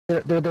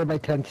They're by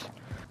tents.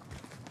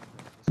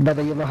 By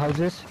the yellow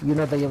houses. You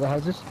know the yellow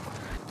houses?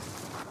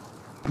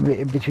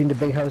 Between the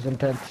big house and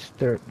tents,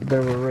 they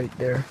were right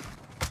there.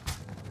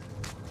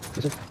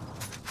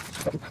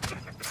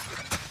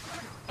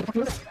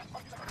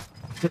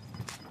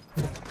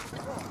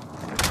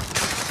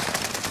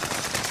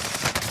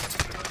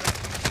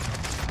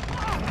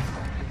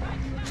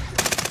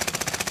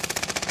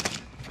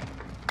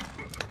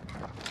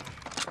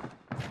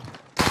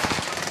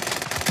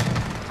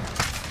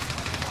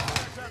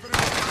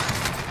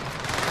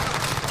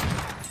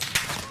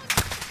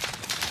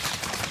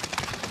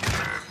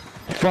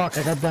 Fuck,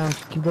 I got down.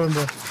 Keep going,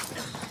 bro.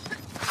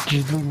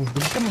 Just leave me.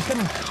 Come on, come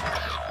on.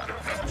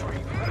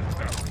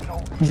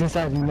 He's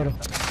inside in the middle.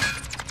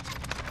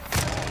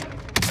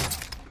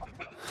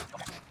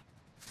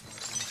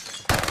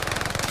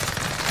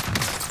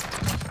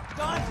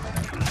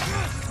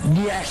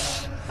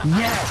 Yes!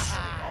 Yes!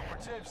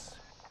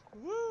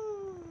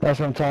 That's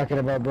what I'm talking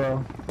about,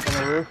 bro.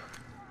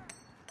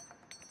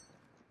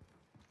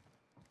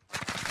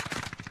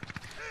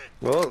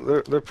 Well,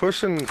 they're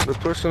pushing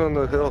on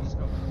the hill.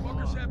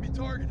 Fuckers have me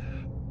targeted.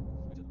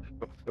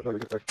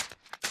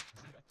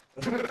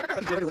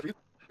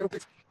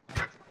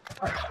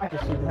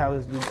 How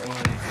is this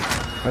aiming?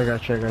 I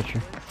got you.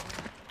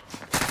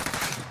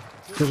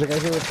 There's a guy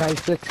here with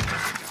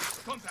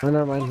 5-6. Oh,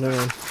 never mind.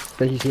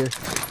 But he's here.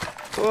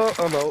 Well,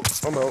 I'm out.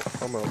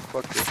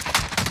 Fuck this.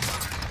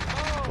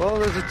 Well,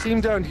 there's a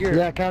team down here.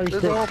 Yeah, Cali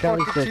There's stick, a whole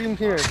Cali fucking stick. team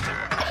here.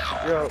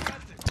 Yo,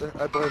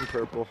 I blame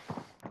purple.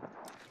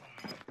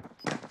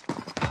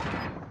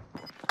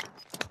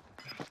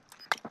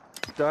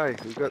 Die.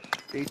 We got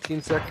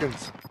 18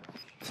 seconds.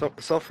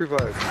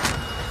 Self-revive.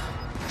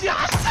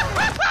 Yes!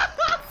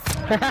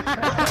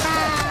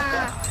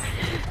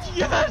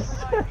 Yes!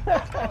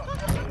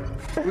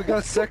 We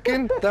got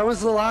second. That was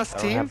the last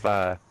team. It's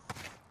hard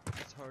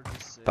to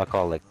say.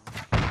 Buckolic.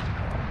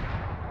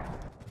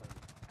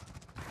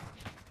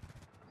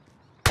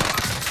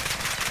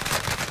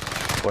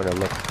 Corner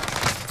look.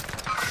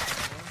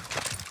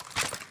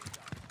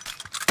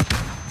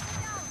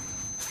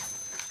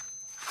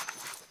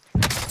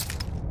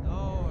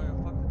 No, you're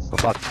fucking Oh,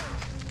 fuck.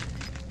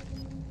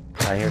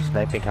 I hear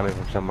sniping coming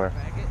from somewhere.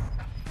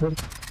 Was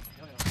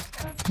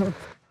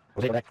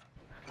it back?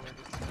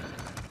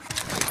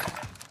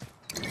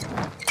 You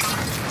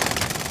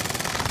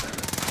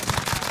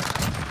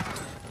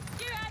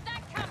had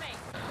that coming.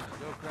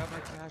 Yo, grab my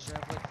cash, I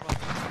have like fucking...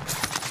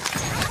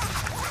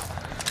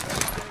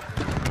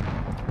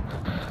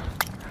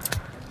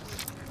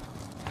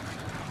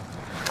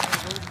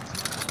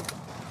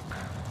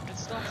 It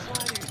stopped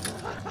sliding.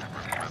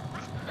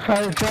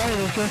 I'm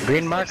trying.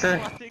 Green marker.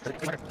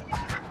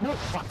 No,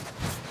 fuck.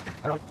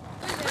 I don't.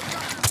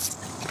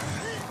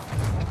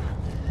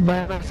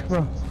 Bye, let's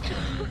go.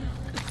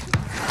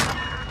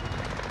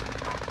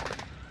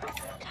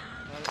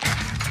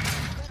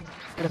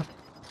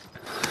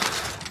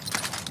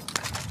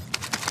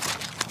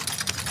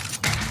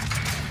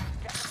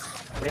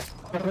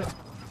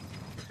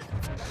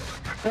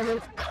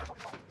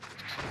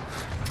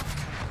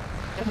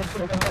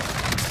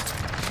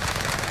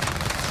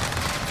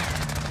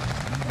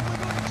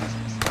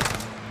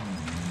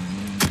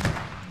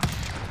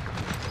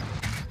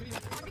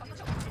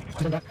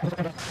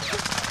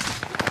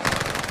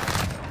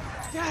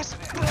 Yes!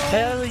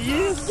 Hell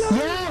yes!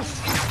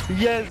 Yes!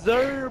 Yes,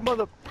 sir,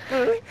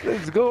 motherfucker!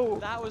 Let's go!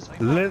 That was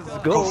Let's fucked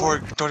up. go! Go for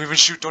it. Don't even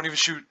shoot. Don't even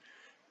shoot.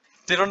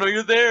 They don't know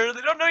you're there.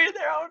 They don't know you're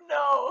there. Oh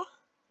no.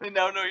 They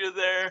now know you're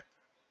there.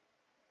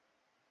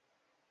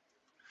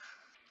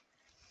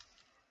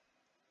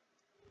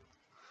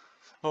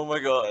 Oh my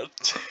god.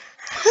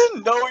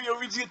 No, you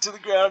want me to get to the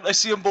ground. I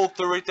see them both.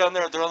 They're right down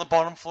there. They're on the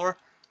bottom floor.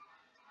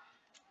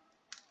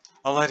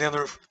 I'll lie down the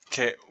roof.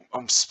 Okay,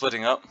 I'm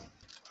splitting up.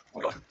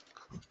 Hold on.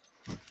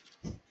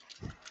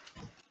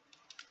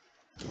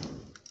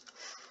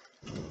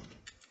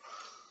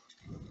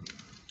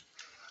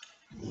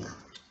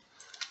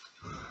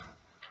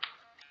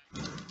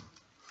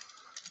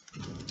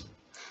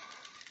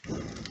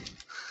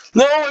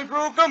 No, I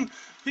broke him!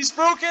 He's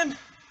broken!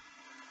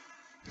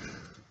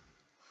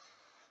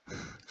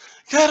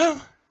 Got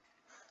him!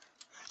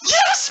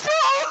 Yes, bro!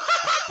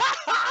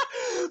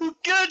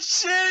 Good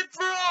shit,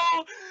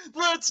 bro!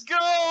 Let's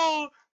go!